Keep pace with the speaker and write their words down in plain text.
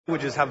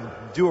languages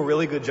do a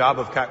really good job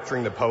of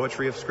capturing the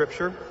poetry of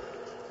Scripture,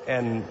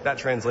 and that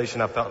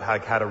translation I felt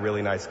had a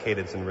really nice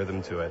cadence and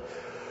rhythm to it.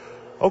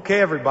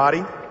 Okay,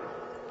 everybody,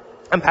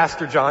 I'm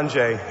Pastor John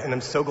Jay, and I'm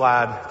so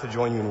glad to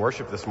join you in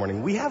worship this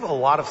morning. We have a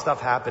lot of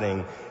stuff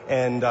happening,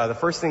 and the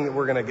first thing that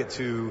we're going to get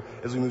to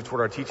as we move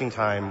toward our teaching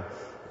time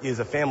is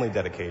a family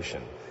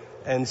dedication.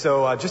 And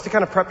so just to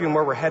kind of prep you on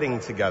where we're heading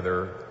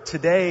together,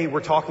 today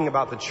we're talking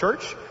about the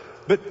church.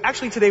 But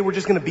actually today we're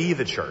just going to be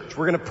the church.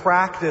 We're going to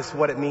practice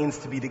what it means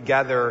to be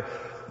together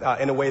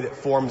in a way that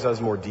forms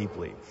us more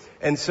deeply.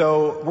 And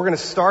so we're going to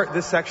start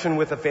this section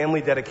with a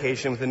family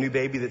dedication with a new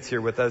baby that's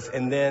here with us,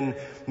 and then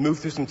move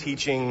through some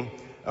teaching,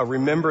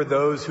 remember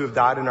those who have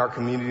died in our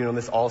community on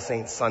this All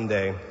Saints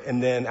Sunday.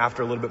 And then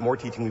after a little bit more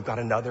teaching, we've got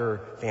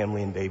another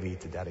family and baby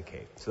to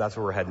dedicate. So that's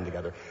where we're heading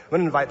together. I'm going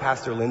to invite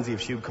Pastor Lindsay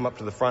if she would come up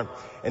to the front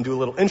and do a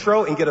little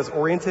intro and get us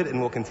oriented, and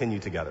we'll continue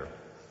together.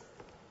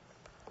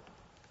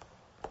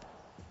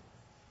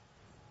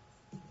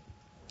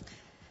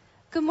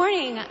 Good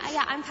morning.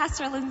 I'm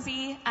Pastor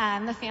Lindsay.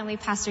 I'm the family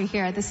pastor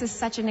here. This is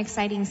such an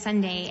exciting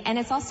Sunday. And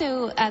it's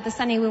also the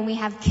Sunday when we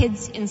have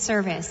kids in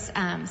service.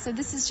 So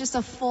this is just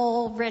a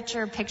full,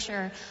 richer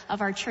picture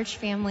of our church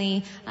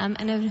family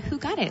and of who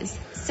God is.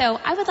 So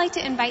I would like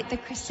to invite the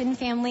Kristen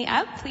family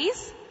up,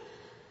 please.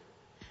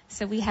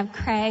 So we have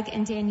Craig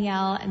and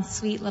Danielle and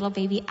sweet little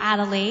baby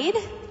Adelaide.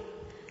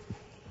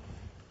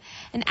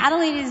 And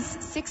Adelaide is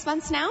 6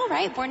 months now,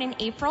 right? Born in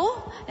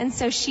April. And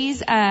so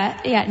she's,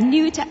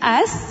 new to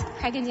us.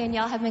 Craig and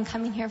Danielle have been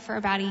coming here for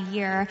about a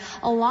year,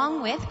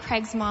 along with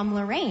Craig's mom,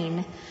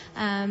 Lorraine.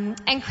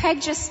 And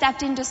Craig just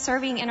stepped into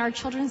serving in our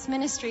children's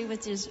ministry,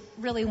 which is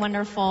really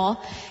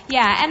wonderful.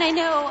 Yeah, and I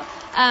know,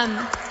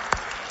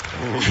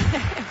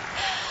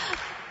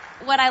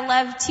 what I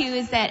love too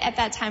is that at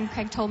that time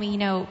Craig told me,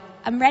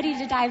 I'm ready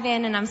to dive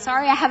in, and I'm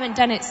sorry I haven't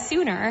done it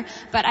sooner,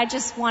 but I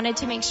just wanted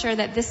to make sure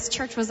that this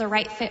church was the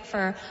right fit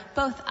for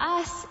both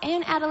us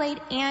and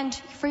Adelaide and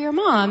for your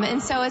mom.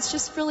 And so it's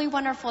just really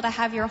wonderful to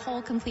have your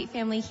whole complete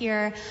family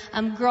here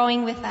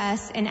growing with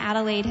us, and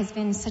Adelaide has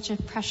been such a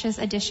precious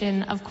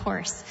addition, of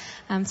course.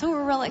 So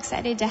we're real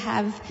excited to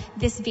have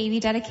this baby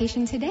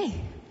dedication today.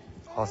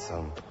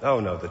 Awesome. Oh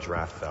no, the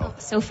giraffe fell.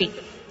 Sophie.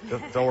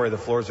 Don't worry, the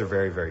floors are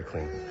very, very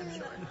clean.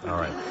 All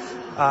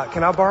right.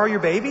 Can I borrow your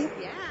baby?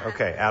 Yeah.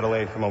 Okay,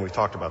 Adelaide, come on, we've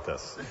talked about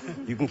this.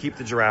 You can keep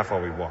the giraffe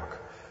while we walk.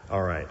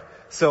 All right.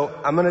 So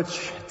I'm going to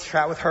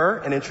chat with her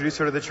and introduce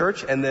her to the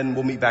church, and then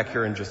we'll meet back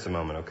here in just a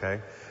moment, okay?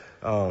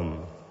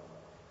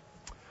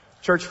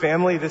 Church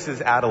family, this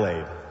is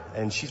Adelaide,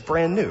 and she's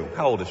brand new.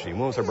 How old is she? When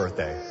was her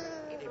birthday?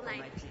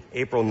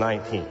 April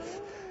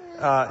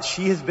 19th.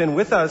 She has been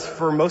with us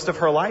for most of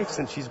her life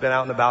since she's been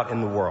out and about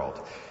in the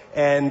world.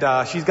 And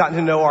she's gotten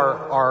to know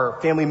our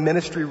family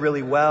ministry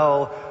really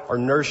well, our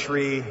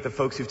nursery, the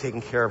folks who've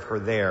taken care of her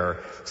there.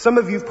 Some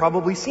of you have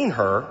probably seen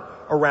her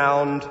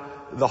around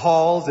the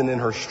halls and in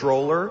her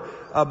stroller.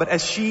 But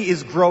as she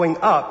is growing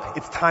up,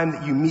 it's time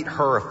that you meet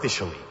her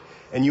officially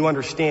and you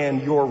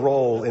understand your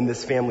role in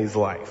this family's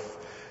life.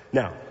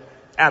 Now,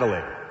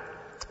 Adelaide,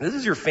 this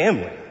is your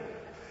family.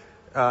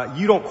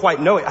 You don't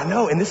quite know it. I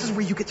know, and this is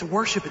where you get to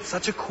worship. It's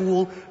such a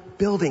cool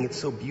building. It's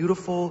so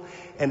beautiful,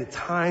 and at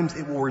times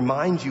it will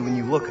remind you when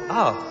you look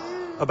up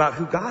about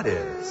who God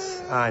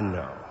is. I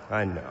know.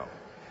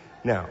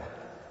 Now,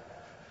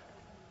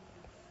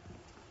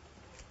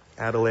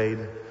 Adelaide,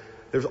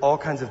 there's all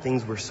kinds of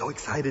things we're so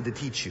excited to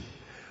teach you.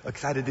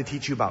 Excited to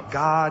teach you about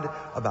God,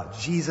 about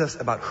Jesus,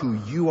 about who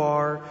you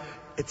are.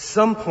 At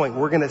some point,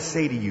 we're going to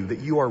say to you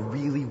that you are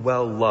really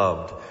well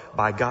loved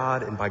by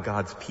God and by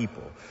God's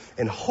people.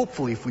 And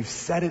hopefully, if we've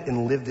said it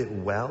and lived it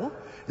well,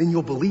 then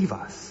you'll believe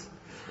us.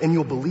 And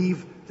you'll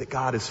believe that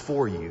God is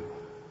for you.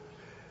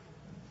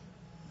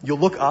 You'll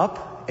look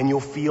up and you'll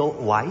feel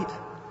light.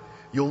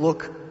 You'll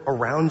look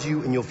around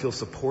you and you'll feel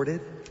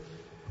supported.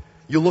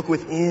 You'll look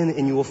within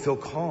and you will feel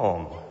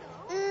calm.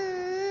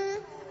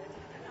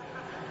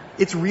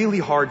 It's really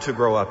hard to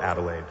grow up,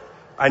 Adelaide.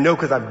 I know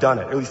because I've done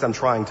it. At least I'm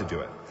trying to do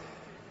it.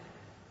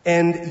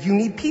 And you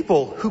need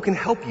people who can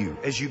help you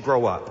as you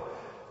grow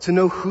up to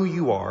know who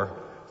you are,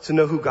 to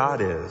know who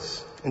God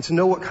is, and to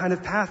know what kind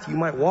of path you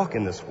might walk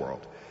in this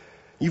world.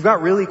 You've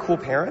got really cool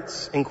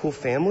parents and cool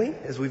family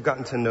as we've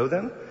gotten to know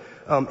them.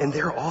 And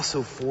they're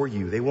also for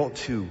you. They want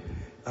to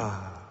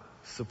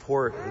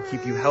support and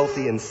keep you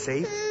healthy and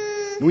safe.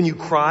 When you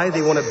cry,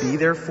 they want to be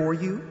there for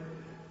you.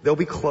 They'll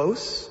be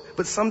close,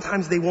 but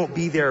sometimes they won't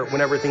be there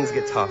whenever things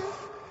get tough.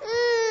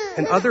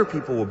 And other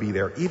people will be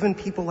there, even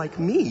people like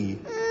me.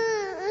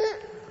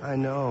 I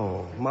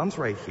know. Mom's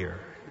right here.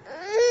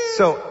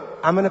 So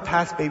I'm going to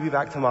pass baby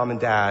back to mom and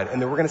dad,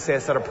 and then we're going to say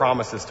a set of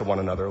promises to one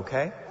another,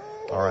 okay?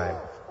 All right.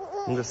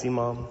 I'm going to see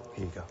mom.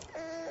 Here you go.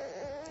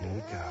 Here we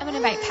go. I'm going to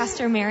invite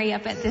Pastor Mary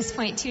up at this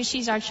point, too.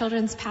 She's our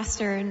children's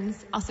pastor and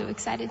is also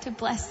excited to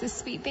bless this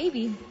sweet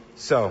baby.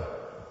 So,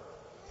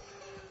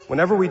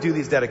 whenever we do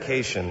these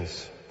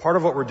dedications, part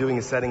of what we're doing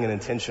is setting an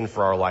intention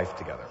for our life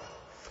together.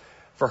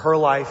 For her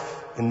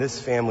life in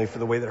this family, for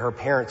the way that her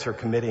parents are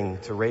committing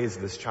to raise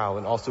this child,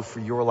 and also for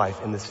your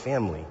life in this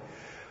family.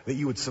 that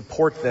you would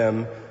support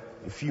them.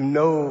 If you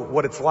know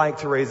what it's like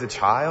to raise a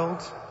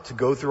child, to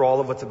go through all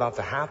of what's about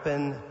to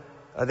happen,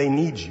 they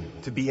need you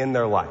to be in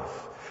their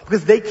life.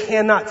 Because they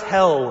cannot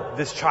tell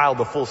this child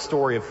the full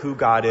story of who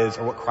God is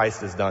or what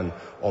Christ has done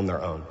on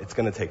their own. It's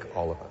going to take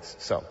all of us.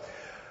 So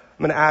I'm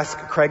going to ask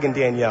Craig and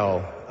Danielle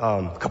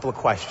a couple of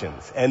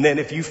questions. And then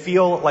if you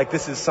feel like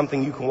this is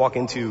something you can walk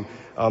into,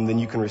 then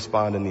you can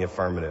respond in the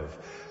affirmative.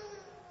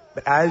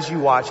 But as you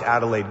watch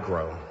Adelaide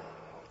grow,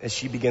 as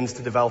she begins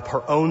to develop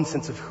her own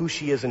sense of who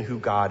she is and who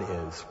God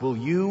is, will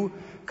you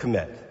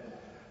commit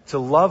to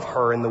love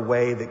her in the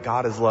way that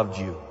God has loved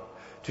you,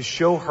 to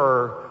show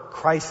her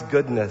Christ's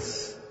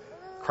goodness,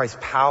 Christ's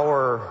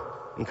power,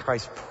 and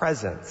Christ's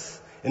presence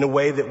in a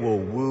way that will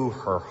woo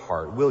her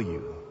heart? Will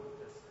you?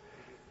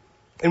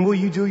 And will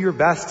you do your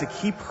best to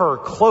keep her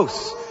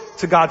close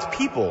to God's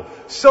people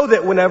so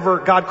that whenever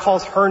God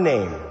calls her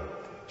name,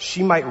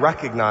 she might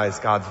recognize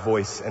God's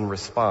voice and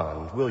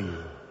respond? Will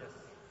you?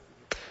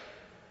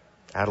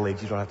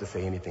 Adelaide, you don't have to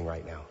say anything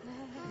right now.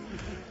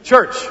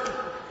 Church,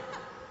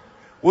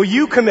 will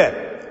you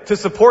commit to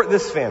support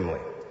this family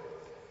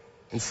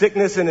in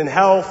sickness and in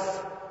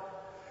health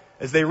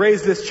as they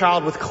raise this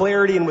child with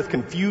clarity and with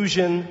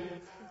confusion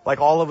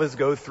like all of us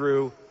go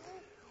through?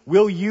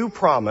 Will you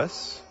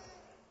promise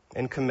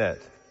and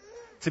commit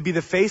to be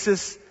the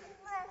faces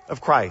of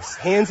Christ,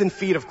 hands and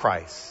feet of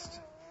Christ,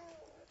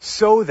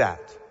 so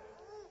that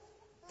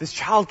this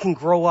child can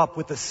grow up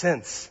with a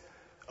sense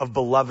of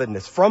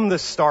belovedness from the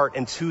start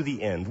and to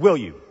the end? Will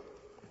you?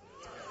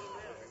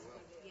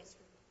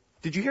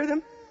 Did you hear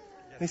them?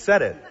 He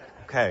said it.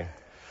 Okay.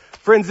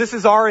 Friends, this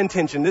is our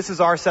intention. This is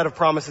our set of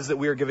promises that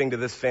we are giving to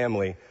this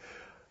family.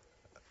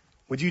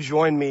 Would you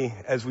join me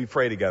as we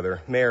pray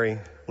together? Mary,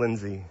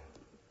 Lindsay,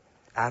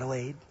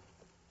 Adelaide,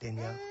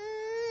 Danielle,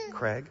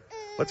 Craig.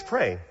 Let's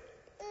pray.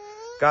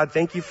 God,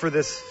 thank you for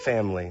this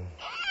family,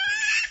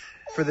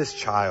 for this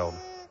child.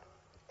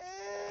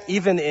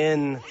 Even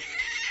in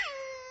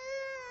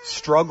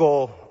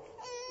struggle,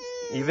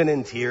 even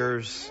in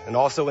tears, and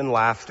also in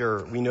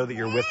laughter, we know that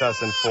you're with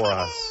us and for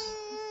us.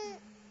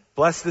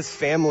 Bless this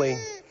family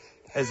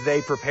as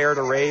they prepare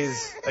to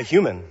raise a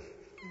human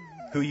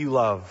who you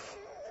love.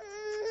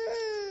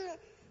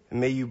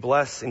 And may you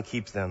bless and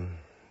keep them.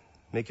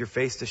 Make your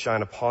face to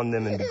shine upon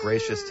them and be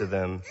gracious to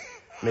them.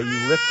 May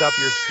you lift up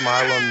your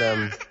smile on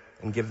them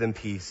and give them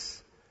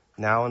peace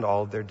now and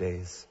all of their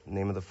days. In the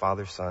name of the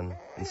Father, Son,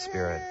 and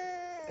Spirit.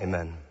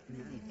 Amen.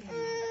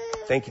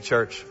 Thank you,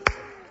 church.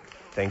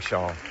 Thanks,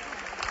 y'all.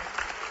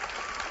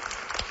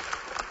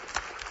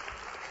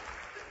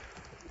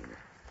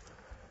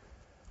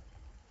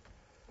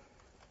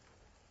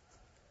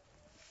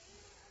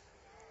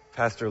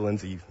 Pastor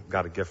Lindsay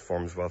got a gift for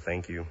him as well.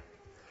 Thank you.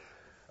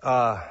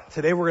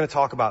 Today we're going to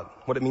talk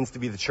about what it means to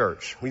be the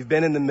church. We've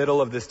been in the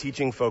middle of this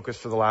teaching focus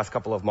for the last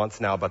couple of months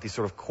now about these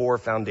sort of core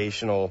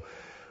foundational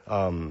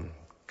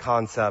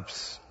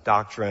concepts,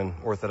 doctrine,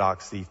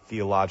 orthodoxy,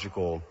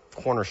 theological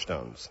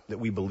cornerstones that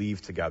we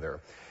believe together.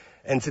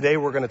 And today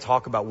we're going to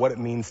talk about what it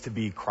means to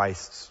be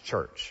Christ's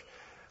church.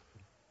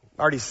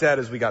 I already said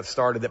as we got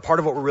started that part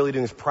of what we're really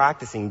doing is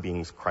practicing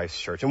being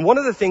Christ's church. And one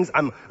of the things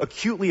I'm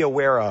acutely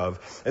aware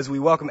of as we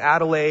welcome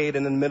Adelaide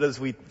and then as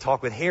we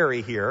talk with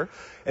Harry here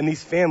and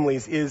these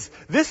families is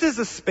this is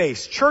a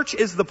space. Church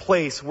is the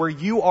place where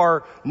you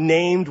are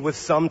named with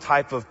some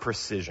type of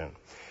precision.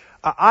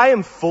 I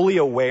am fully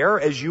aware,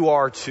 as you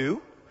are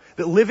too,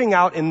 that living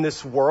out in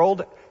this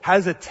world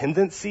has a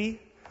tendency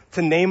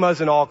to name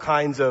us in all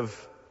kinds of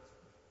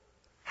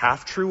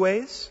half-true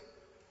ways,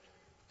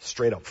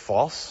 straight up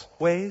false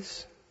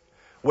ways,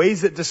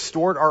 ways that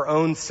distort our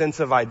own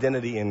sense of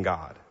identity in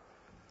God.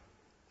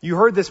 You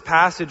heard this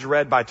passage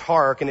read by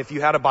Tark, and if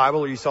you had a Bible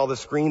or you saw the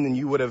screen, then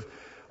you would have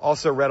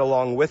also read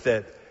along with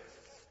it.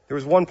 There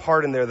was one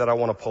part in there that I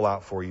want to pull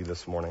out for you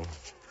this morning.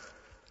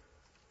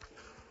 It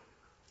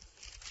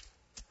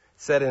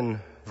said in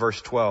verse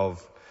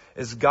 12,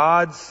 as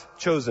God's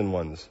chosen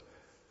ones,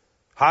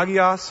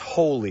 hagios,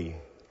 holy,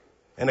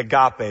 and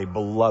agape,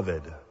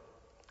 beloved,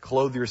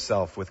 clothe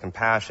yourself with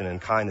compassion and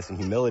kindness and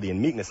humility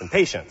and meekness and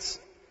patience.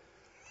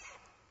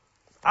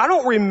 I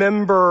don't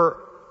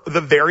remember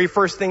the very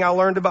first thing I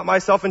learned about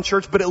myself in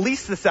church, but at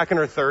least the second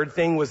or third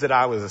thing was that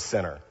I was a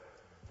sinner.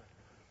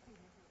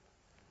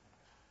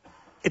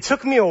 It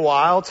took me a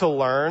while to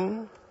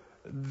learn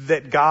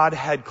that God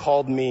had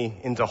called me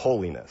into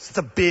holiness. It's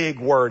a big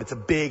word. It's a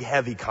big,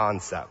 heavy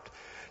concept.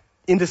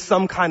 Into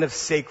some kind of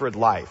sacred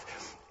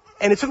life.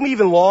 And it took me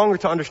even longer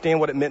to understand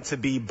what it meant to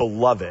be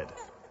beloved.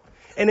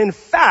 And in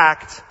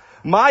fact,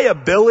 my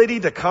ability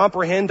to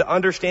comprehend, to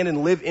understand,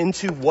 and live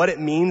into what it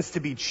means to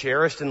be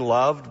cherished and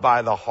loved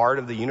by the heart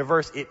of the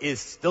universe, it is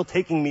still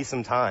taking me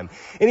some time.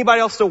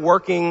 Anybody else still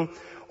working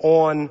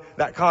on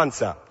that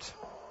concept?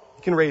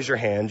 You can raise your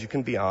hand. You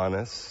can be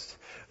honest.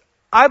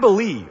 I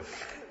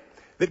believe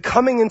that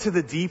coming into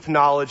the deep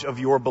knowledge of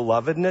your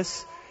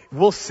belovedness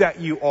will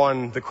set you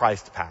on the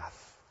Christ path.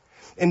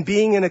 And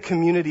being in a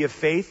community of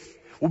faith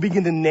will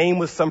begin to name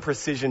with some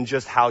precision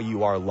just how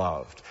you are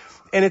loved.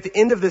 And at the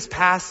end of this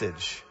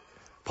passage,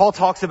 Paul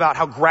talks about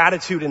how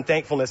gratitude and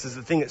thankfulness is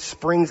the thing that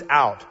springs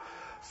out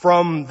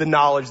from the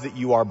knowledge that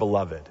you are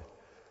beloved.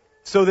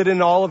 So that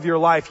in all of your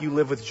life you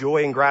live with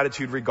joy and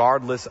gratitude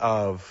regardless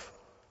of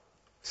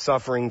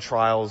suffering,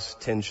 trials,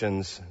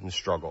 tensions, and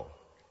struggle.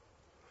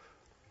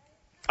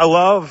 I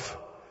love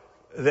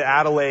that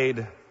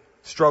Adelaide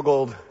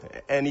struggled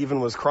and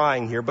even was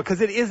crying here because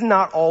it is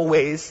not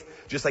always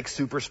just like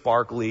super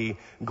sparkly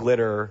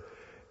glitter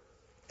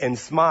and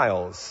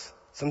smiles.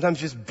 Sometimes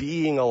just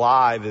being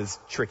alive is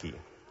tricky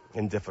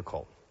and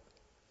difficult.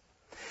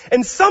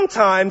 And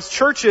sometimes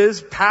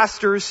churches,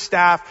 pastors,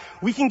 staff,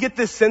 we can get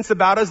this sense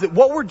about us that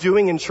what we're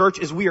doing in church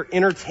is we are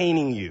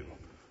entertaining you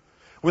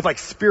with like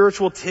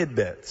spiritual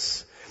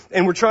tidbits.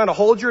 And we're trying to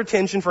hold your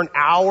attention for an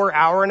hour,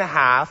 hour and a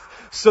half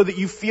so that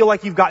you feel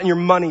like you've gotten your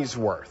money's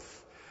worth.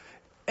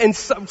 And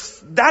so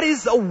that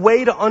is a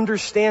way to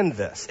understand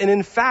this. And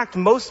in fact,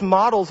 most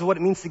models of what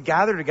it means to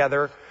gather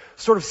together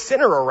sort of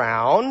center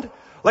around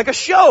like a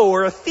show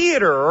or a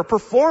theater or a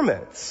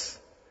performance.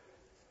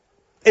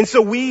 And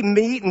so we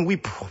meet and we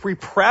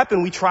prep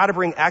and we try to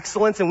bring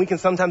excellence, and we can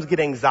sometimes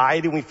get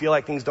anxiety and we feel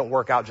like things don't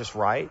work out just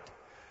right.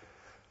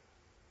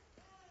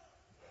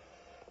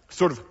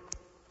 Sort of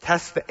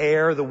test the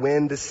air, the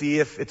wind to see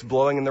if it's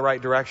blowing in the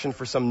right direction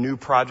for some new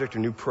project or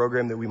new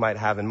program that we might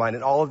have in mind.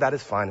 And all of that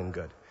is fine and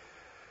good.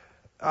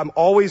 I'm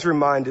always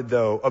reminded,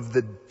 though, of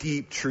the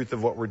deep truth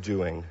of what we're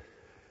doing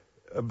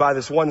by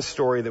this one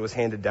story that was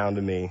handed down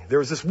to me. There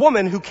was this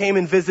woman who came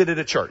and visited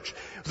a church.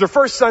 It was her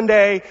first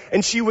Sunday,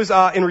 and she was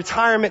in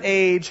retirement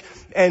age,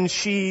 and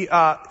she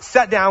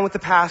sat down with the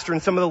pastor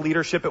and some of the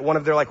leadership at one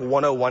of their like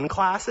 101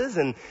 classes,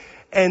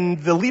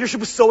 and the leadership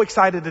was so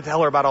excited to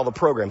tell her about all the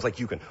programs.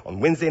 Like on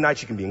Wednesday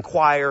nights you can be in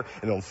choir,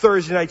 and on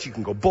Thursday nights you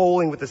can go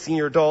bowling with the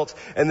senior adults,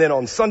 and then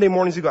on Sunday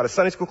mornings you got a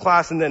Sunday school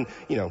class, and then,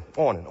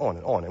 on and on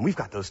and on. And we've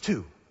got those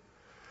too.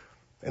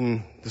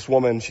 And this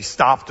woman, she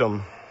stopped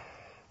him.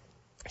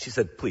 She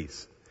said,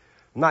 please,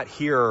 I'm not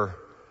here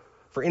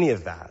for any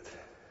of that.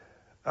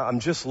 I'm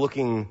just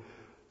looking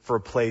for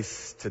a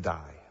place to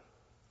die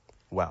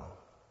well.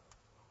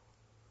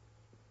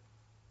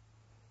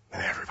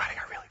 And everybody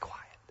got really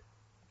quiet.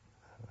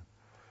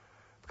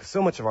 Because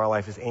so much of our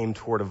life is aimed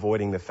toward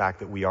avoiding the fact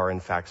that we are in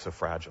fact so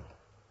fragile,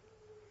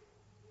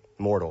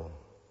 mortal,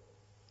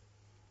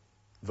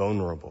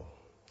 vulnerable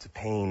to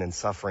pain and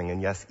suffering,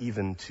 and yes,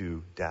 even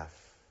to death.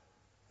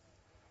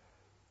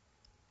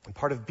 And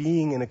part of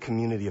being in a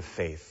community of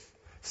faith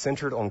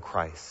centered on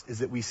Christ is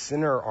that we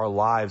center our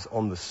lives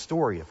on the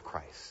story of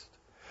Christ,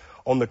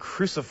 on the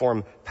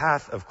cruciform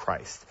path of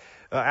Christ.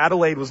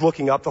 Adelaide was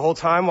looking up the whole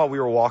time while we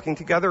were walking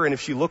together, and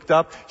if she looked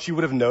up, she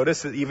would have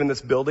noticed that even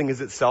this building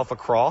is itself a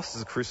cross,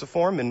 is a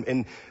cruciform,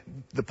 and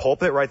the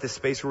pulpit, right, the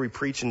space where we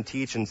preach and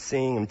teach and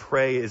sing and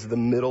pray, is the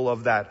middle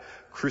of that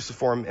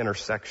cruciform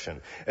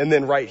intersection. And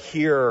then right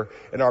here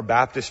in our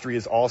baptistry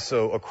is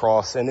also a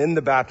cross, and in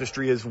the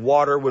baptistry is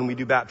water when we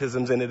do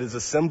baptisms, and it is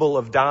a symbol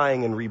of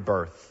dying and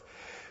rebirth.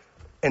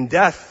 And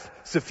death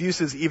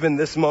suffuses even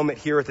this moment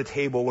here at the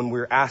table when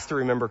we're asked to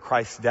remember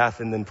Christ's death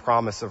and then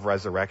promise of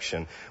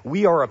resurrection.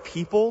 We are a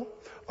people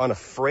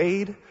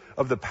unafraid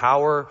of the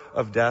power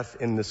of death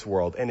in this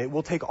world, and it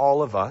will take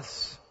all of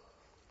us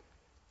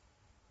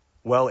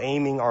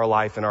aiming our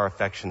life and our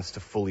affections to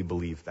fully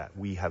believe that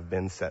we have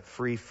been set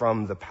free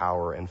from the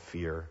power and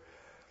fear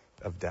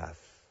of death.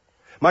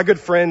 My good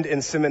friend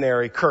in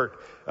seminary, Kurt,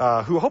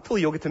 who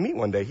hopefully you'll get to meet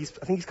one day. I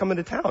think he's coming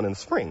to town in the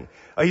spring.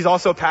 He's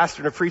also a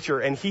pastor and a preacher,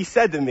 and he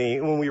said to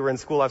me when we were in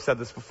school, I've said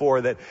this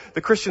before, that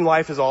the Christian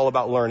life is all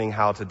about learning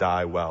how to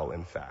die well,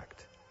 in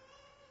fact.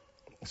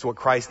 It's what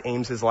Christ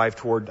aims his life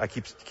toward.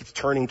 Keeps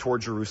turning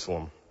toward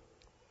Jerusalem.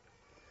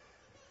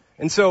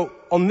 And so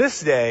on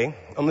this day,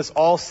 on this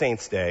All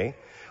Saints Day,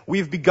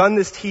 we've begun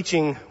this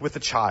teaching with a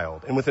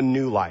child and with a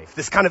new life.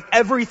 This kind of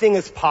everything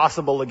is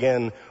possible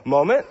again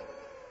moment.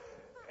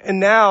 And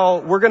now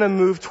we're going to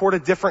move toward a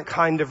different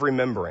kind of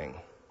remembering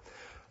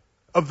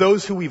of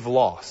those who we've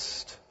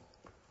lost.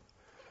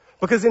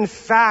 Because in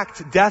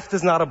fact, death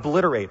does not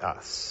obliterate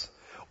us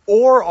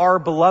or our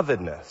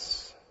belovedness.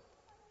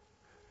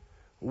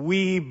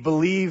 We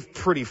believe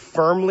pretty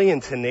firmly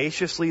and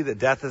tenaciously that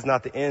death is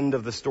not the end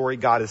of the story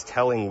God is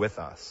telling with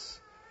us.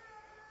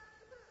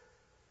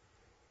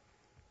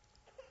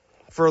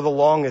 For the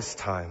longest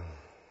time,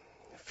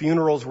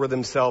 funerals were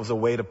themselves a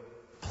way to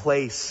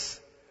place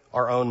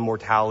our own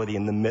mortality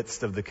in the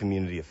midst of the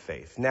community of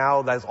faith.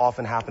 Now that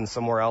often happens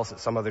somewhere else at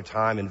some other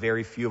time, and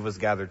very few of us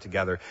gathered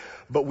together.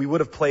 But we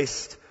would have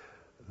placed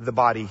the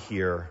body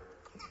here,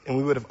 and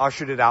we would have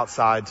ushered it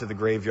outside to the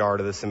graveyard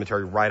of the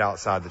cemetery right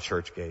outside the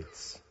church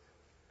gates.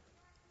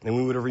 And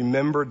we would have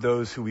remembered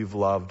those who we've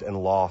loved and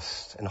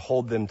lost and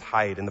hold them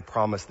tight in the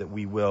promise that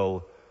we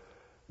will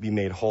be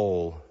made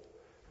whole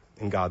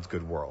in God's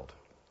good world.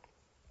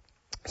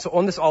 So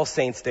on this All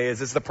Saints Day,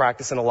 as is the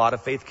practice in a lot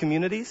of faith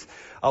communities,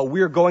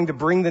 we are going to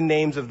bring the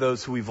names of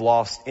those who we've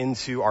lost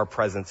into our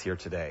presence here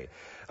today.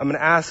 I'm going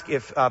to ask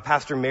if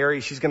Pastor Mary,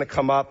 she's going to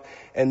come up,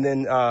 and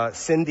then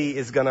Cindy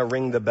is going to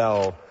ring the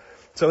bell.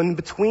 So in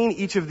between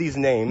each of these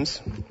names,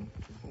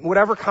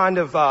 whatever kind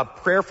of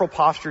prayerful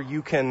posture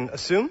you can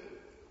assume.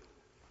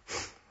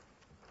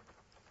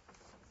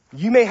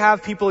 You may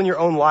have people in your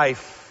own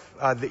life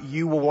that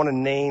you will want to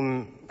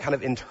name kind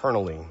of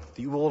internally,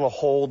 that you will want to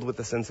hold with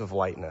a sense of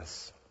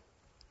lightness.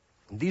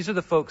 These are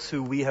the folks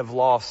who we have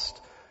lost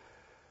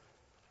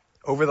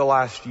over the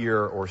last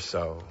year or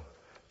so.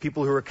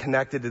 People who are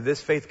connected to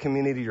this faith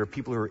community or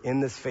people who are in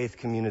this faith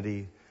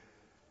community.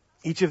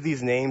 Each of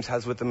these names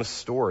has with them a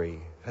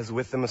story, has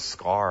with them a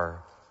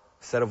scar,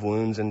 a set of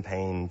wounds and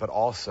pain, but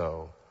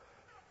also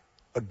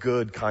a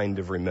good kind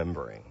of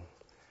remembering.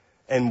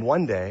 And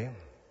one day,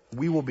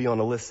 we will be on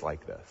a list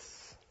like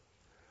this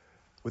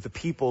with the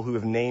people who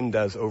have named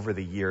us over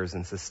the years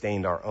and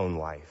sustained our own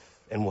life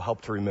and will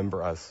help to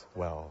remember us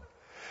well.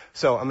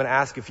 So I'm going to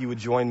ask if you would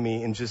join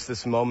me in just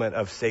this moment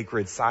of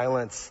sacred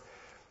silence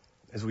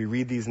as we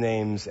read these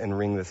names and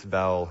ring this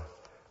bell.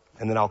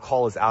 And then I'll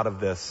call us out of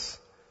this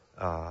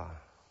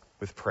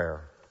with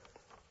prayer.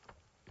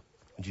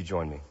 Would you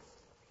join me?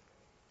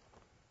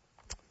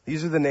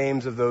 These are the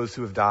names of those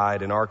who have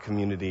died in our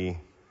community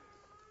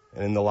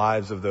and in the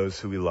lives of those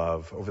who we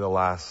love over the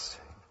last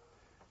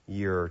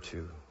year or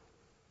two.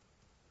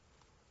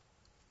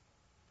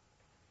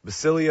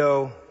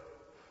 Basilio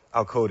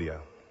Alcodia.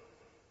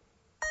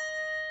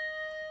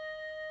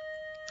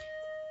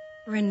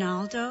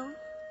 Ronaldo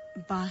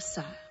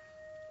Bassa.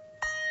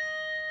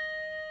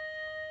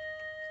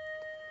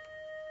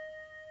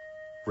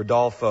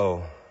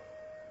 Rodolfo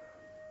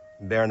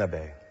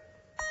Bernabe.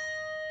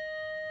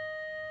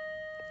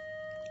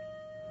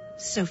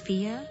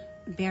 Sofia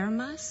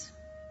Bermas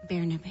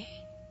Bernabe.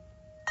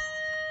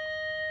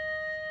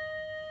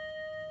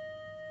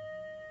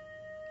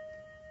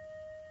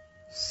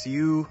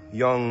 Siu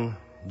Young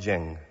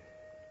Jeng.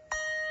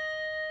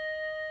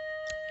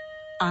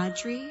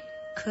 Audrey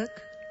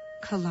Cook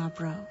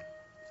Calabro.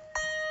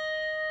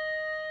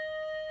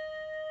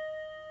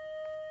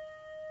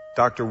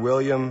 Dr.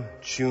 William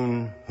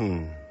Chun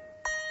Hoon.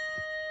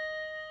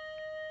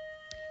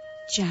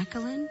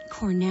 Jacqueline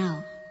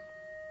Cornell.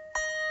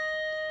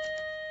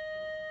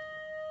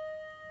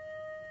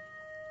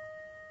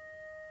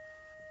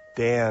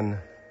 Dan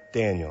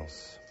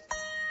Daniels.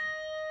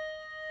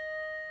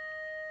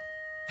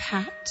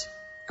 Pat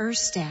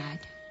Erstad.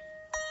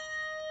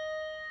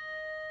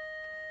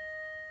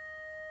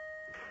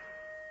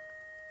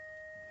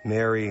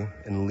 Mary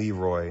and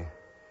Leroy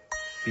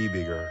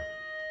Fiebiger.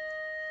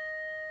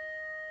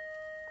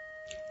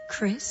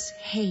 Chris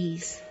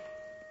Hayes.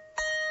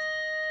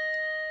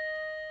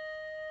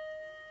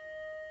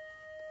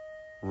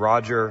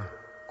 Roger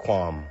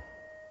Quam.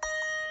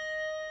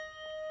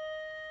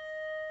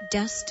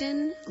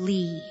 Dustin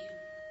Lee.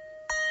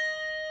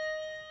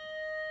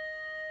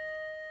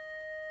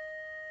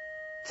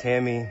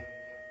 Tammy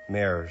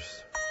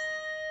Mears.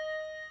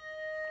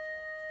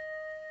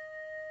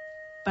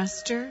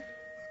 Buster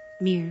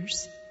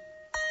Mears.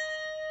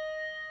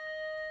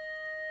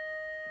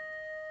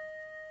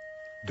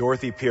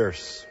 Dorothy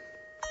Pierce.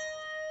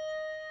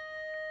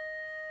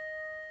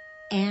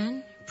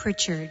 Ann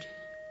Pritchard.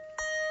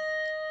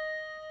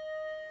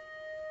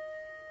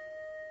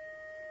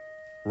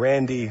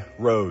 Randy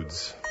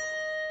Rhodes.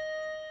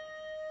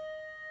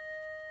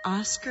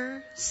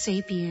 Oscar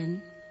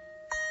Sapien.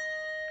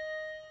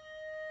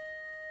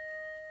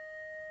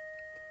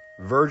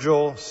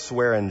 Virgil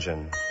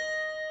Swearingen.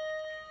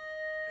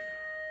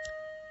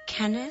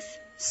 Kenneth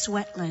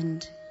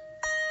Sweatland.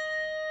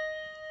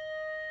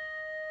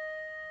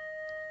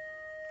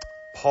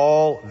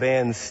 Paul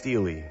Van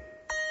Steely.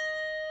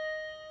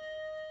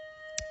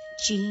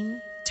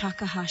 Jean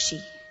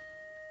Takahashi.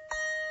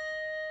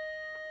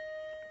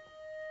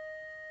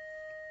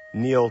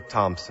 Neil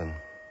Thompson.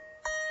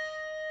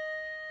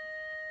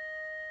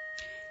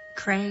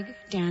 Craig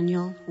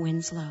Daniel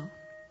Winslow.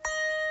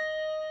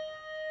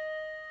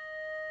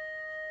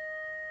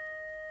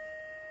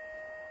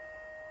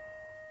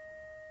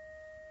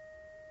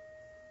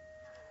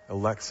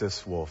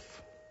 Alexis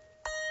Wolf.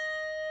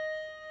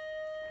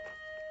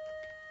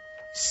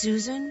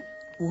 Susan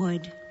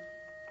Wood.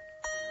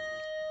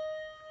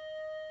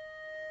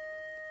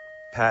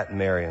 Pat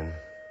Marion.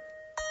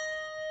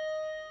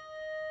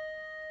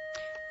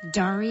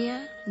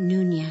 Daria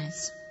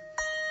Nunez.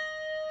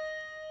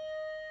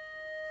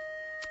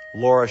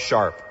 Laura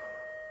Sharp.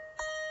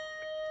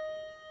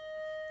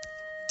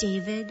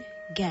 David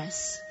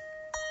Guess.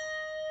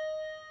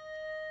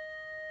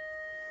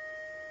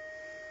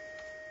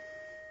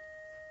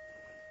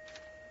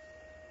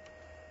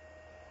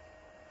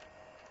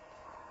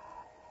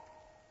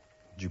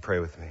 Would you pray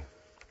with me?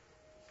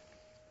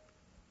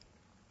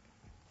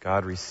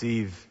 God,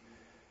 receive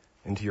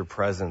into your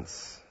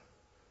presence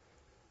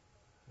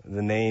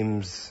the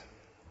names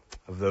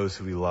of those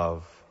who we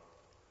love.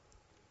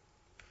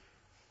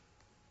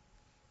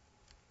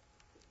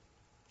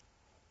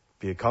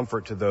 Be a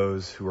comfort to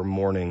those who are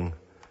mourning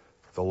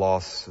the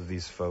loss of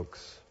these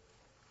folks.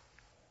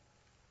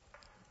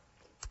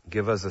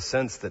 Give us a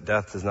sense that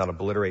death does not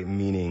obliterate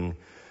meaning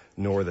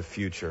nor the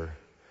future,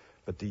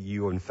 but that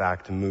you, in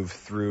fact, move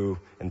through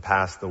and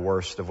past the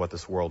worst of what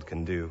this world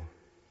can do.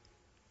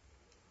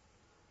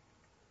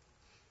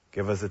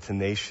 Give us a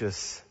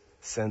tenacious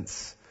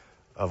sense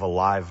of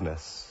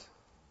aliveness,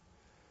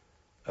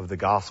 of the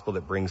gospel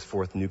that brings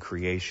forth new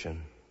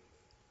creation,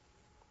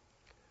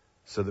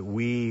 so that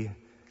we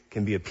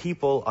can be a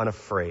people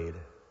unafraid,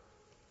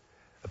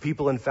 a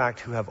people, in fact,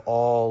 who have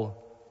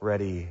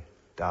already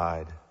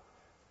died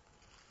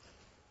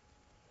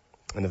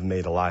and have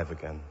made alive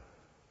again.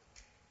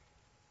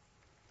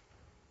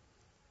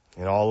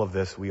 In all of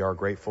this, we are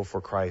grateful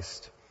for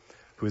Christ,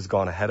 who has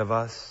gone ahead of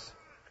us,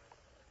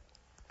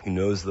 who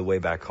knows the way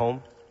back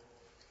home,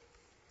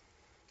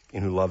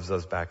 and who loves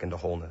us back into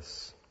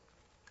wholeness.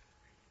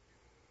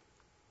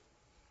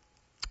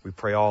 We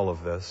pray all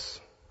of this,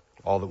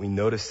 all that we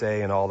know to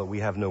say and all that we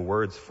have no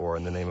words for,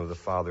 in the name of the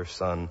Father,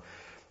 Son,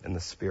 and the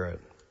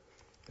Spirit.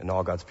 And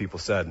all God's people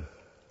said,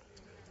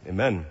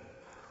 Amen.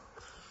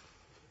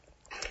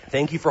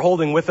 Thank you for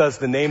holding with us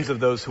the names of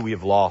those who we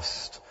have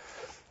lost.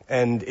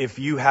 And if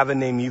you have a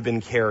name you've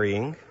been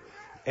carrying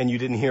and you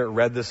didn't hear it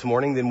read this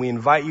morning, then we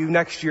invite you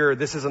next year.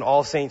 This is an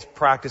All Saints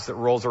practice that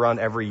rolls around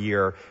every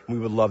year. And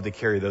we would love to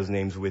carry those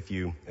names with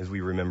you as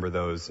we remember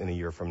those in a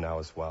year from now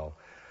as well.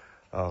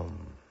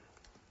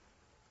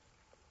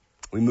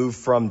 We move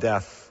from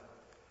death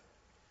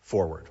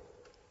forward.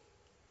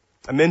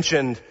 I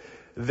mentioned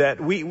that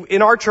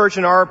in our church,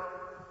 in our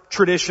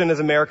tradition as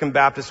American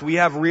Baptists, we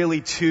have really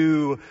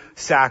two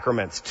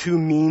sacraments, two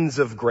means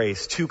of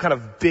grace, two kind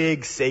of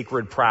big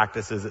sacred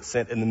practices that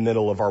sit in the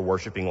middle of our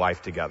worshiping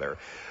life together.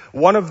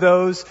 One of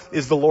those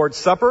is the Lord's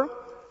Supper,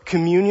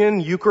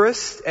 communion,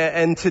 Eucharist,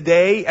 and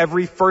today,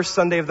 every first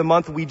Sunday of the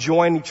month, we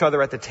join each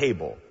other at the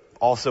table,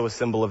 also a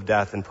symbol of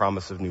death and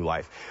promise of new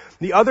life.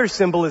 The other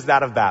symbol is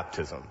that of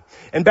baptism.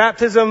 And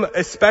baptism,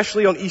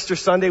 especially on Easter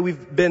Sunday,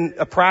 we've been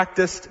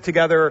practiced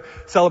together,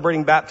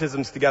 celebrating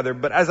baptisms together.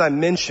 But as I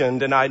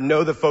mentioned, and I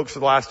know the folks for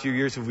the last few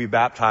years who've been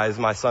baptized,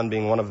 my son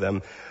being one of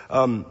them,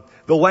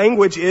 the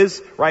language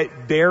is, right,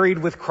 buried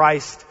with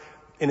Christ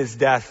in his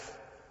death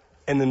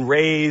and then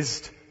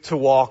raised to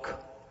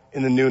walk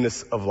in the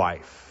newness of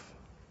life.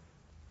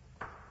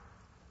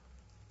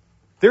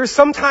 There is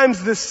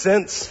sometimes this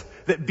sense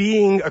that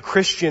being a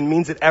Christian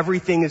means that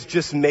everything is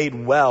just made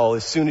well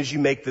as soon as you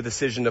make the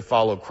decision to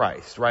follow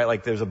Christ, right?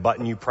 Like there's a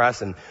button you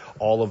press and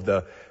all of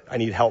the I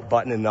need help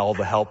button and all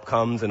the help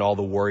comes and all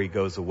the worry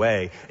goes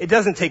away. It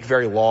doesn't take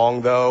very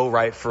long though,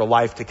 right, for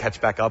life to catch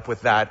back up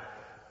with that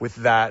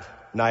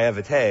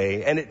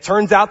naivete. And it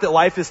turns out that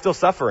life is still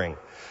suffering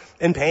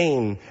and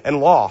pain and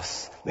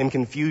loss and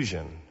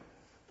confusion.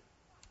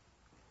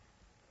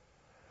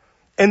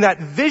 And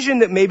that vision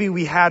that maybe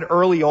we had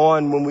early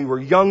on when we were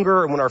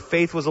younger and when our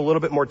faith was a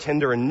little bit more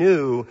tender and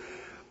new,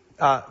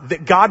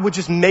 that God would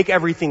just make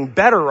everything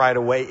better right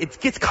away, it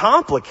gets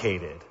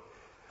complicated.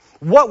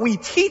 What we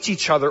teach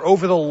each other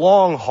over the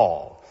long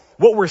haul,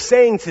 what we're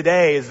saying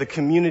today is the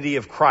community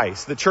of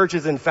Christ. The church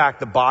is in fact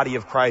the body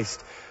of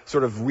Christ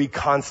sort of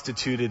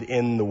reconstituted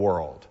in the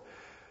world.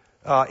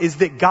 Is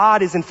that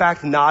God is in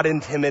fact not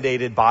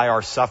intimidated by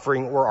our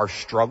suffering or our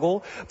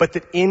struggle, but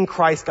that in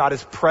Christ God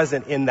is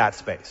present in that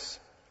space.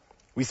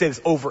 We say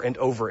this over and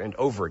over and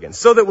over again.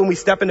 So that when we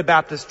step into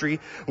baptistry,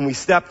 when we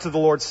step to the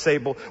Lord's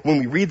table, when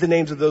we read the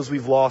names of those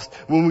we've lost,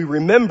 when we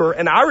remember,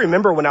 and I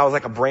remember when I was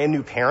like a brand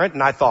new parent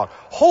and I thought,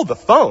 hold the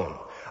phone.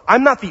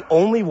 I'm not the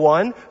only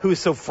one who is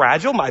so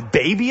fragile. My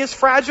baby is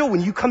fragile.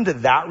 When you come to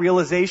that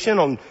realization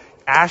on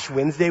Ash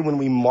Wednesday when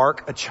we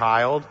mark a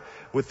child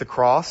with the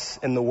cross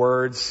and the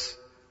words,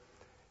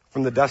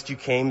 from the dust you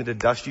came, to the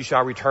dust you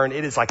shall return,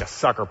 it is like a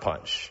sucker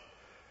punch.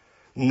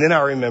 And then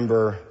I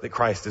remember that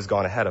Christ has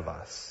gone ahead of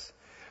us.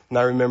 And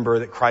I remember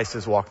that Christ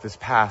has walked this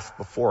path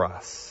before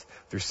us,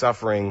 through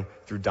suffering,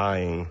 through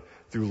dying,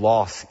 through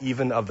loss,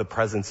 even of the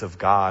presence of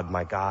God,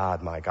 my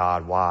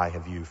God, why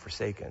have you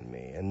forsaken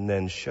me? And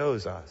then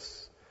shows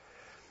us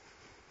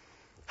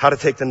how to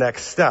take the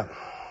next step,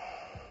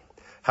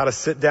 how to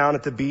sit down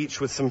at the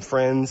beach with some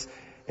friends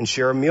and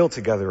share a meal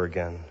together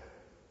again,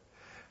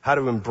 how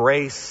to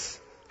embrace,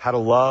 how to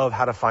love,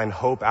 how to find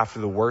hope after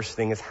the worst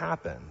thing has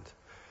happened.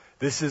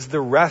 This is the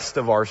rest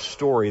of our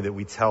story that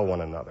we tell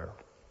one another.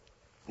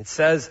 It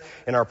says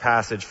in our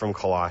passage from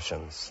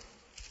Colossians,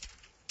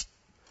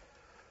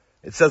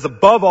 it says,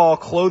 above all,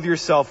 clothe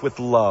yourself with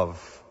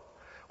love,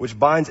 which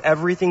binds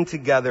everything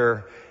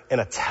together in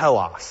a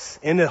telos,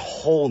 in a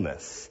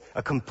wholeness,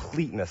 a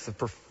completeness, a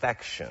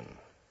perfection.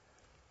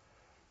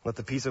 Let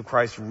the peace of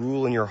Christ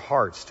rule in your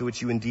hearts, to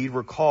which you indeed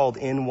were called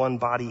in one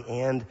body,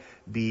 and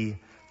be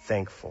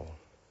thankful.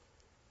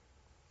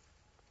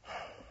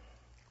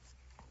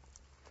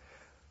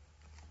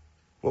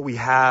 What we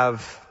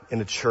have in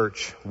a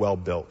church well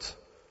built,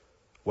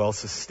 well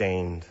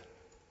sustained,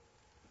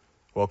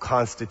 well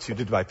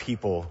constituted by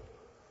people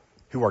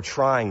who are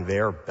trying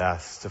their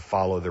best to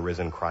follow the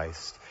risen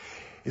Christ,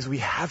 is we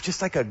have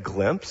just like a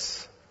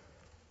glimpse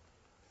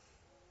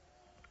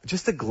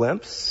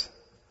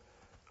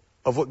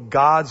of what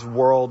God's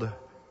world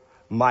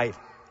might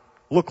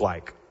look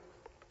like.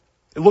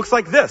 It looks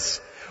like this.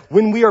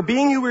 When we are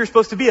being who we're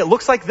supposed to be, it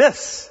looks like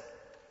this.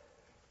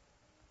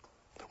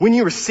 When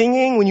you were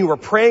singing, when you were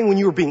praying, when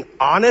you were being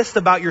honest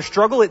about your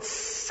struggle, it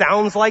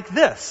sounds like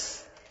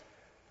this.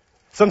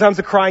 Sometimes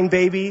a crying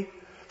baby,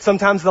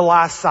 sometimes the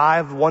last sigh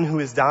of one who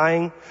is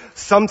dying,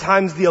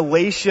 sometimes the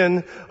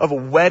elation of a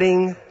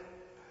wedding.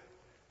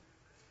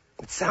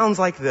 It sounds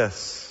like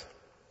this.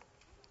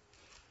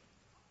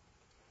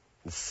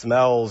 The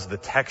smells, the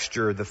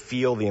texture, the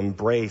feel, the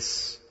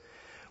embrace.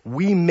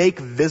 We make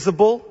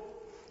visible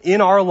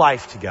in our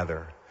life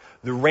together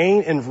the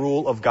reign and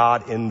rule of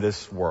God in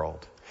this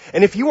world.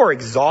 And if you are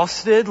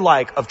exhausted,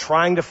 of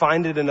trying to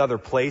find it in other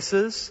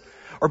places,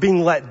 or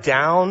being let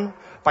down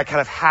by kind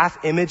of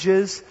half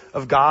images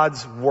of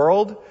God's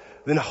world,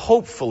 then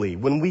hopefully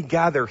when we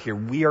gather here,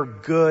 we are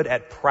good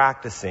at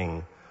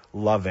practicing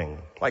loving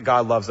like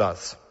God loves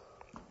us.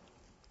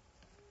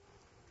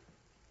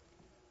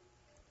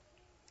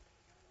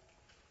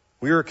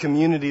 We are a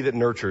community that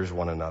nurtures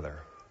one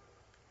another.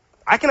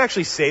 I can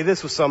actually say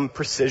this with some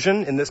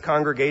precision in this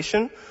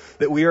congregation,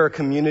 that we are a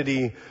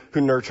community who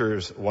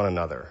nurtures one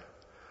another.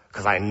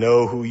 Because I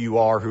know who you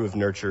are who have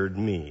nurtured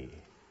me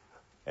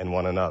and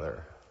one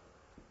another.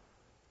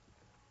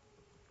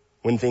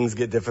 When things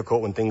get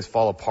difficult, when things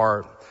fall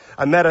apart.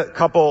 I met a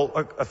couple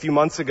a few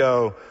months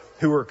ago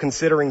who were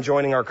considering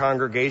joining our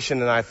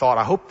congregation, and I thought,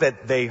 I hope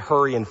that they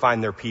hurry and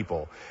find their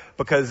people.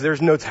 Because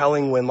there's no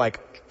telling when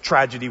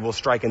tragedy will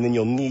strike and then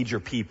you'll need your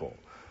people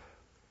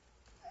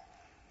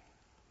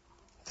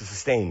to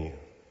sustain you.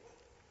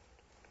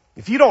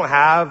 If you don't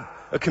have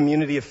a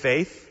community of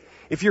faith,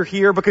 if you're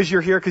here because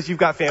you've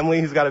got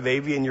family who's got a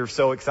baby and you're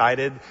so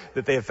excited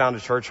that they have found a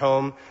church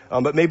home,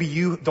 but maybe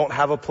you don't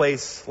have a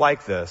place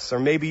like this, or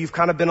maybe you've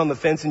kind of been on the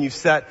fence and you've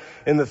sat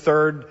in the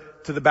third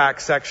to the back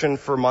section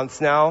for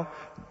months now,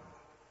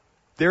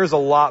 there's a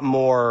lot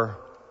more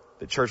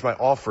that church might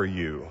offer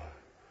you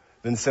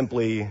than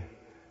simply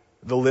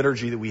the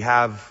liturgy that we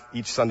have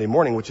each Sunday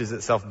morning, which is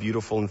itself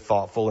beautiful and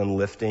thoughtful and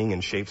lifting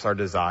and shapes our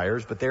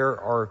desires. But there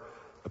are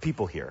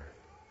people here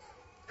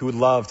who would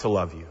love to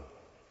love you.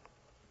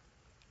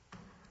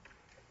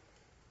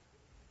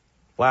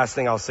 Last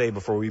thing I'll say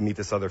before we meet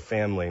this other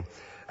family.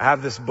 I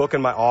have this book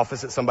in my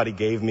office that somebody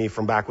gave me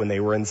from back when they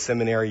were in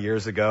seminary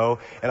years ago.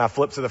 And I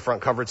flipped to the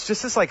front cover. It's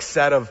just this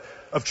set of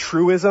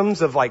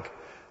truisms of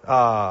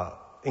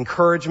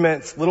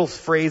encouragements, little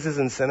phrases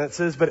and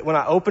sentences. But when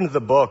I opened the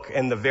book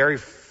and the very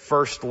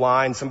first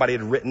line somebody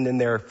had written in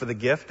there for the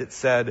gift, it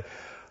said,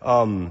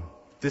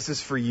 this is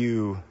for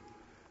you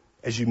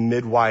as you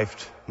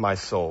midwifed my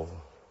soul.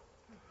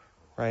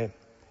 Right?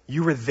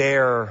 You were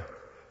there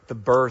at the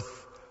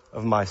birth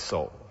of my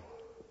soul.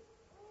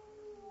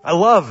 I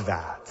love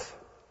that.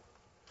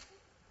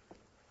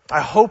 I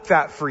hope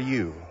that for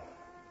you.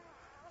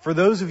 For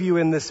those of you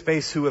in this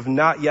space who have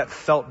not yet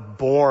felt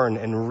born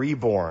and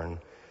reborn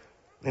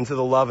into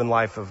the love and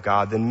life of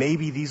God, then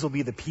maybe these will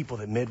be the people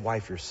that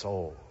midwife your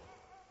soul.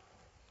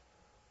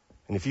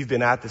 And if you've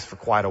been at this for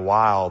quite a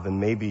while,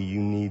 then maybe you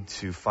need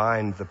to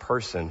find the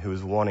person who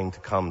is wanting to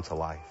come to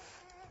life.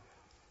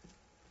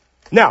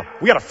 Now,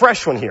 we got a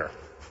fresh one here.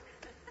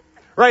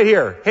 Right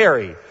here,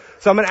 Harry.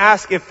 So I'm going to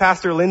ask if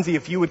Pastor Lindsay,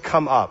 if you would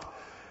come up.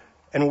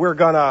 And we're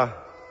going to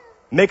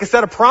make a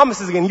set of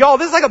promises again. Y'all,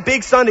 this is like a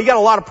big Sunday. You got a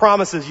lot of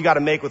promises you got to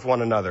make with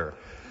one another.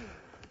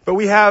 But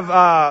we have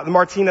the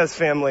Martinez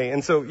family.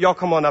 And so y'all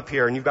come on up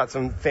here, and you've got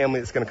some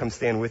family that's going to come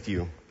stand with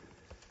you.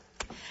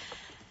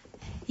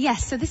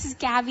 Yes, so this is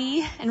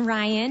Gabby and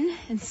Ryan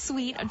and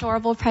sweet,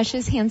 adorable,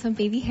 precious, handsome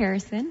baby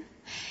Harrison.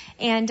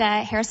 And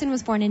Harrison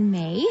was born in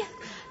May.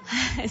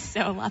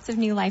 So lots of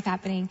new life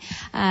happening.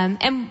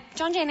 And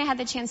John Jay and I had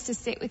the chance to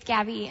sit with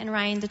Gabby and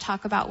Ryan to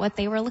talk about what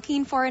they were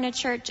looking for in a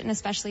church, and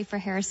especially for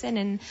Harrison.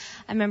 And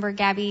I remember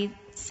Gabby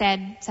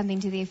said something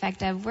to the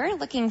effect of, we're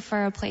looking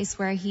for a place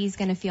where he's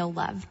going to feel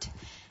loved.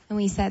 And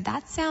we said,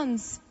 that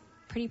sounds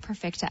pretty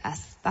perfect to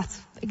us. That's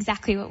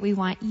exactly what we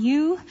want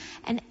you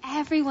and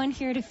everyone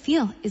here to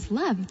feel, is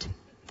loved.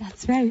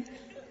 That's right.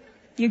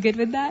 You good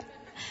with that?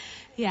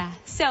 Yeah.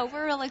 So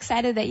we're real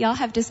excited that y'all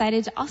have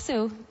decided to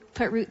also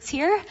put roots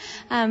here,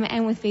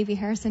 and with baby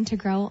Harrison to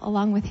grow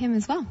along with him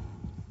as well.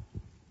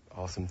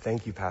 Awesome.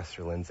 Thank you,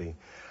 Pastor Lindsay.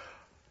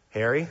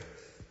 Harry,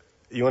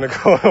 you want to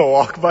go on a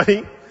walk,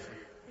 buddy?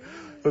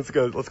 Let's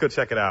go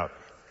check it out.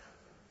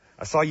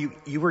 I saw you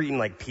were eating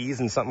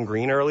peas and something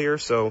green earlier,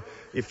 so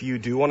if you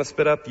do want to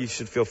spit up, you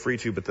should feel free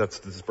to, but that's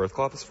what this birth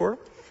cloth is for.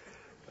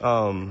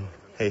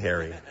 Hey,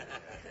 Harry.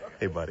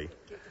 Hey, buddy.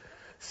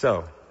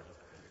 So,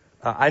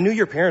 I knew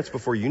your parents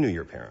before you knew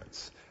your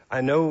parents. I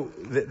know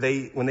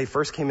that when they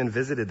first came and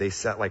visited, they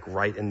sat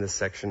right in this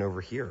section over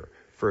here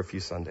for a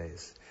few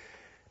Sundays.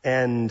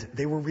 And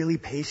they were really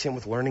patient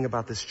with learning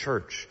about this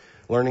church,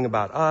 learning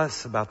about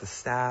us, about the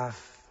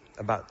staff,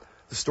 about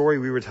the story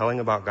we were telling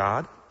about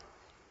God.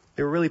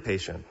 They were really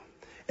patient.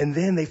 And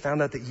then they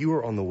found out that you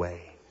were on the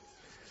way.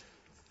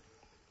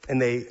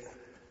 And they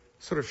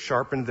sort of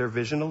sharpened their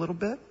vision a little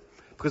bit,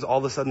 because all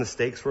of a sudden the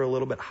stakes were a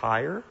little bit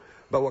higher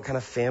about what kind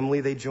of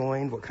family they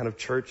joined, what kind of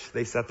church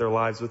they set their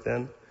lives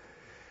within.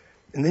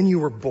 And then you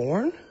were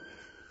born,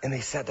 and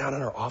they sat down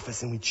in our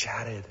office and we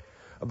chatted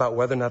about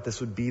whether or not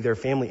this would be their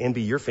family and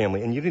be your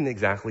family. And you didn't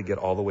exactly get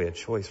all the way a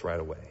choice right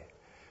away.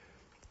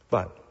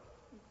 But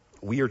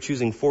we are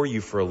choosing for you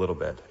for a little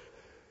bit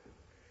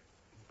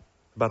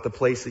about the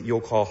place that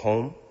you'll call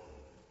home,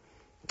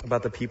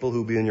 about the people who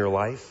will be in your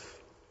life,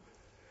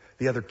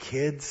 the other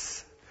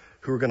kids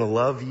who are going to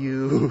love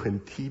you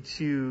and teach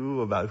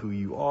you about who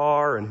you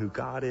are and who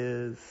God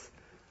is.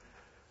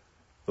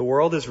 The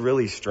world is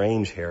really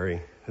strange,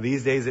 Harry.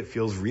 These days it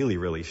feels really,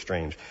 really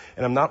strange.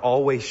 And I'm not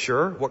always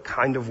sure what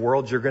kind of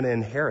world you're going to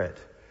inherit.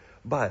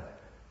 But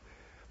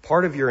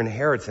part of your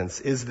inheritance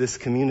is this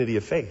community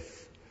of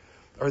faith,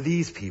 are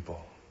these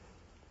people.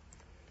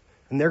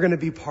 And they're going to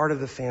be part of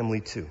the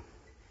family too.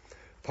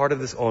 Part of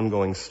this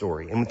ongoing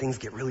story. And when things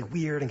get really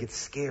weird and get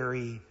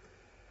scary,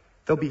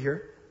 they'll be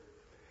here.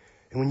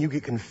 And when you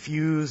get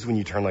confused, when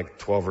you turn like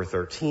 12 or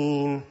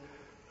 13,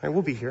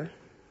 we'll be here.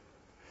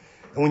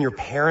 And when your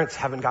parents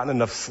haven't gotten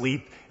enough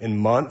sleep in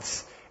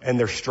months and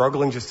they're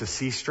struggling just to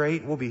see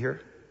straight, we'll be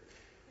here.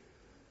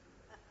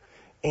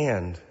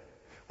 And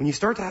when you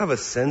start to have a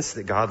sense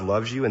that God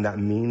loves you and that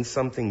means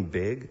something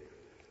big,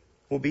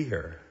 we'll be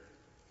here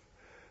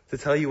to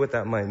tell you what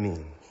that might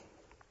mean.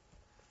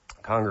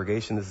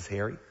 Congregation, this is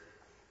Harry.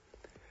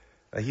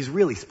 He's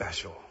really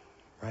special,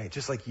 right?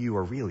 Just like you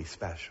are really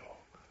special.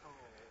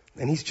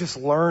 And he's just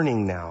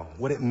learning now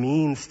what it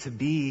means to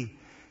be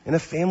in a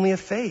family of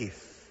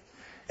faith.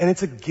 And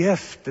it's a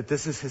gift that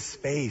this is his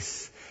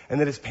space and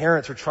that his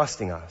parents are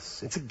trusting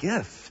us. It's a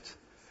gift.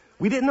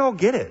 We didn't all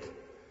get it.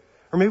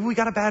 Or maybe we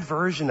got a bad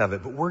version of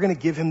it, but we're going to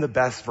give him the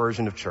best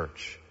version of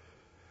church.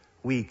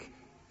 Week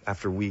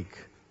after week,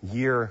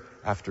 year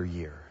after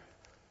year.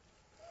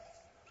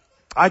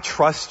 I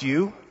trust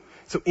you.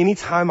 So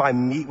anytime I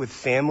meet with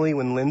family,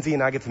 when Lindsay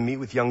and I get to meet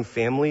with young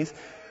families,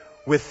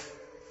 with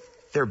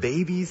their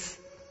babies,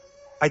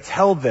 I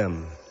tell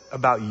them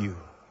about you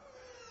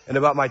and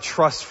about my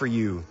trust for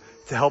you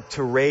to help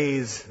to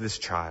raise this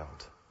child,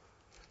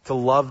 to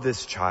love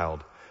this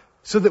child,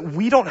 so that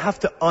we don't have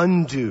to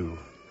undo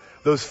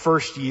those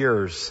first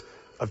years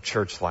of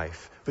church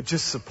life, but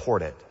just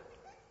support it.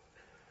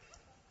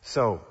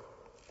 So,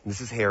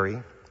 this is Harry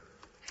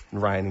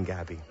and Ryan and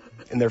Gabby,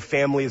 and their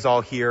family is all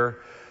here.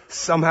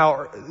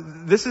 Somehow,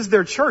 this is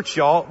their church,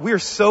 y'all. We are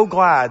so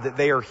glad that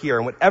they are here.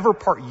 And whatever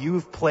part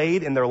you've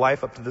played in their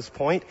life up to this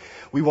point,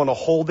 we want to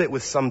hold it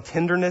with some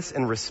tenderness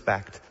and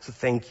respect. So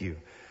thank you.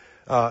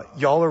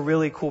 Y'all are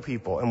really cool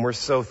people, and we're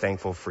so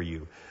thankful for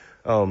you.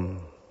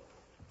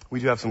 We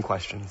do have some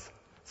questions,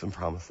 some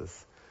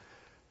promises.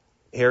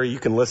 Harry, you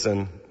can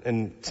listen,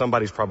 and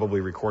somebody's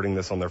probably recording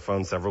this on their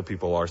phone. Several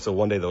people are. So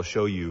one day they'll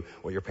show you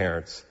what your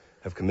parents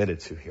have committed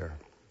to here.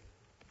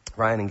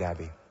 Ryan and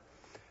Gabby.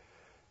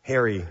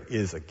 Harry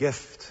is a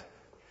gift,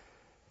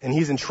 and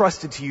he's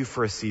entrusted to you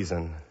for a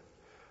season,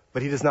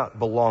 but he does not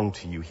belong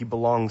to you. He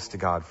belongs to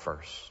God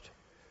first.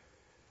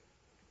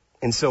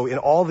 And so in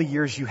all the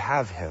years you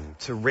have him,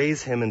 to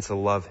raise him and to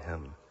love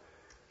him,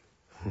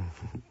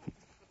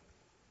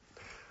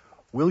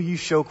 will you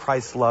show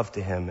Christ's love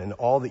to him in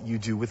all that you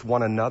do with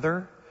one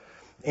another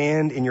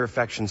and in your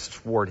affections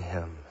toward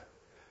him?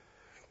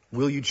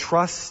 Will you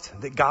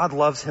trust that God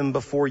loves him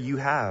before you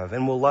have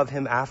and will love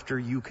him after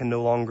you can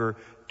no longer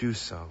do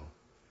so?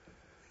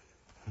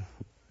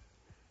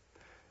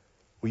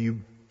 Will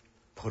you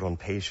put on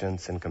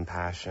patience and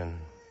compassion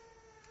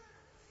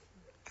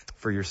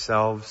for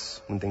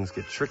yourselves when things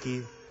get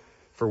tricky,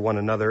 for one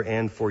another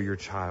and for your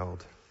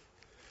child?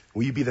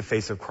 Will you be the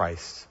face of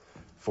Christ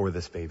for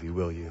this baby,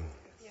 will you?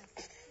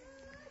 Yes.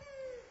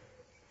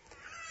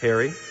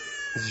 Harry,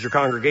 this is your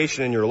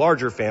congregation and your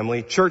larger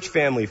family, church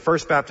family,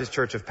 First Baptist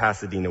Church of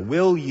Pasadena.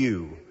 Will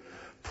you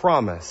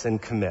promise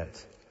and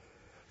commit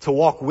to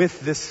walk with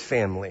this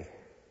family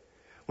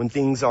when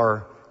things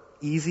are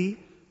easy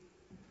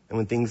and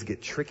when things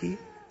get tricky?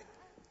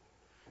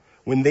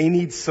 When they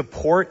need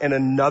support and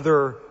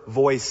another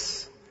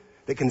voice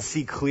that can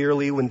see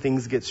clearly when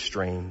things get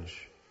strange?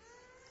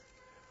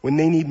 When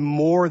they need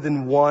more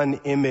than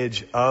one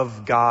image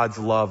of God's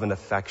love and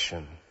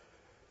affection?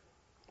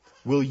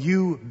 Will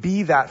you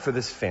be that for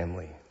this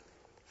family?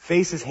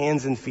 Faces,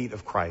 hands, and feet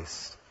of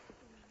Christ.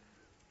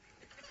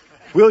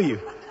 Will you?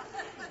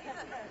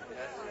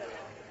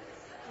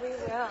 We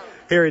will.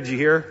 Harry, did you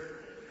hear?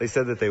 They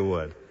said that they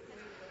would.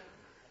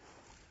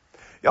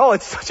 Y'all,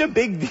 it's such a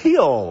big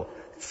deal.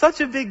 It's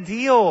such a big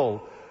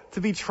deal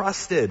to be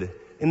trusted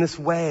in this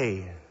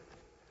way.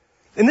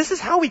 And this is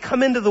how we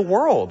come into the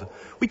world.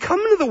 We come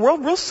into the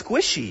world real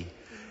squishy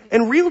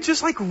and real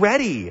just like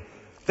ready.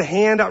 The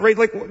hand out, right?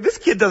 Like, this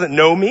kid doesn't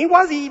know me.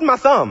 Why is he eating my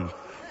thumb?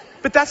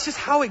 But that's just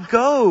how it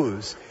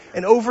goes.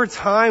 And over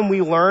time,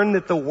 we learn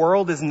that the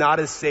world is not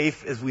as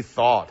safe as we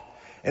thought.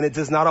 And it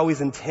does not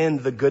always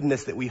intend the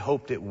goodness that we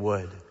hoped it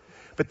would.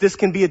 But this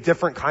can be a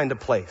different kind of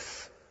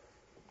place.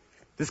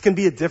 This can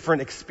be a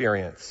different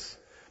experience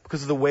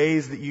because of the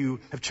ways that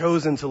you have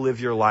chosen to live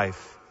your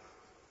life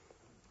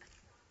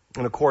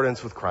in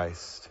accordance with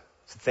Christ.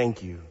 So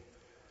thank you.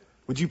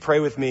 Would you pray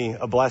with me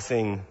a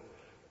blessing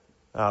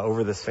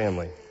over this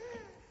family?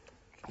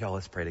 Y'all,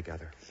 let's pray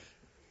together.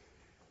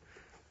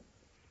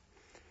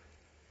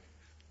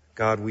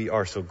 God, we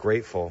are so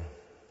grateful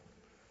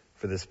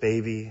for this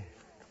baby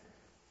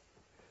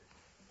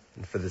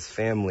and for this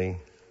family,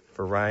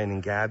 for Ryan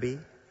and Gabby.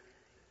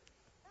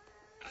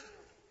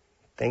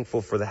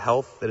 Thankful for the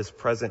health that is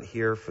present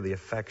here, for the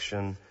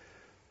affection,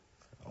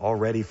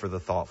 already for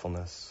the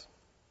thoughtfulness.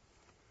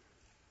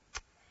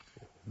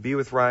 Be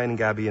with Ryan and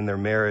Gabby in their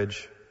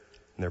marriage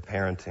and their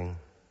parenting.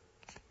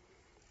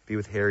 Be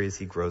with Harry as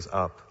he grows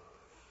up.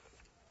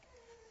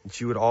 That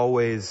you would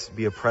always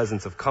be a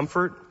presence of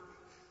comfort,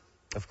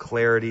 of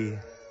clarity,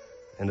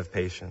 and of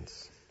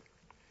patience.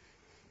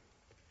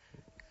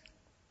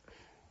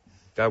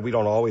 God, we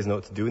don't always know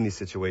what to do in these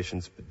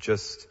situations, but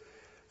just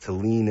to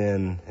lean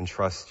in and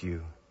trust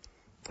you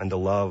and to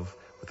love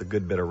with a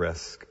good bit of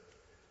risk.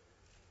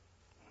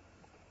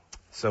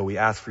 So we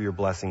ask for your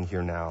blessing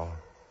here now.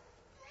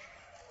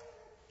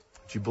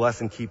 Would you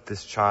bless and keep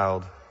this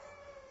child?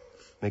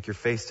 Make your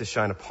face to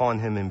shine upon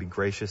him and be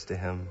gracious to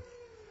him.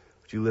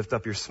 Would you lift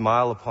up your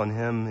smile upon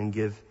him and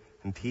give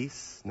him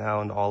peace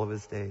now and all of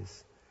his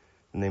days?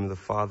 In the name of the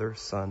Father,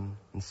 Son,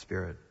 and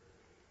Spirit.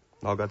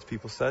 And all God's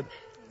people said?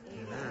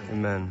 Amen.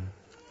 Amen.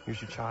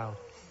 Here's your child.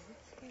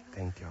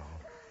 Thank y'all.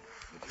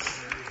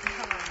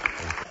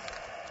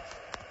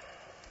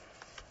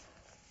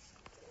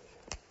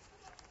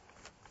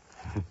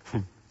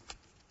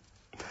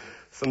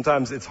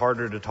 Sometimes it's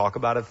harder to talk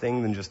about a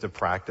thing than just to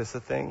practice a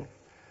thing.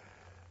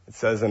 It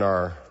says in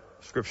our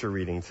scripture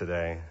reading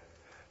today,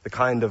 the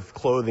kind of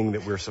clothing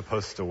that we're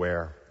supposed to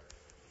wear,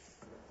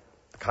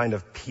 the kind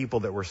of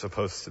people that we're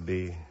supposed to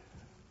be.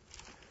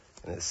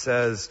 And it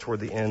says toward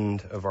the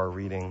end of our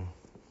reading,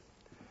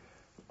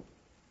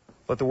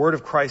 let the word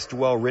of Christ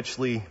dwell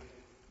richly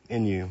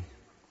in you.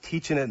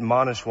 Teach and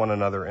admonish one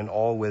another in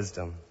all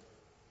wisdom.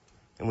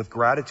 And with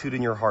gratitude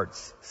in your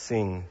hearts,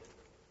 sing,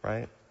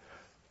 right?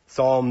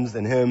 Psalms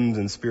and hymns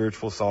and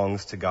spiritual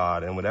songs to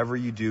God. And whatever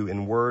you do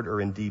in word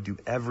or in deed, do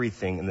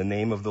everything in the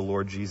name of the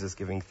Lord Jesus,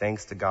 giving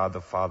thanks to God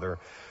the Father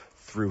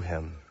through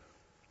him.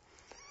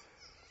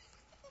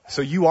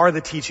 So you are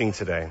the teaching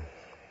today,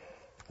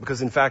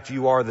 because in fact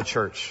you are the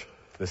church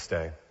this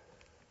day.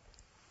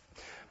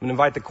 I'm going to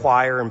invite the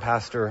choir and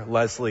Pastor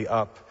Leslie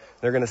up.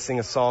 They're going to sing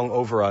a song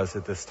over us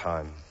at this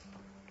time.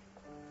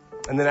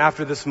 And then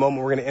after this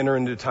moment, we're going to enter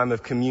into a time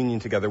of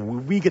communion together.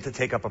 We get to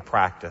take up a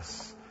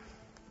practice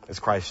as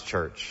Christ's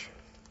church.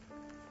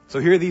 So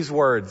hear these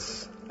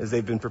words as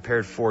they've been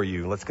prepared for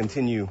you. Let's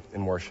continue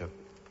in worship.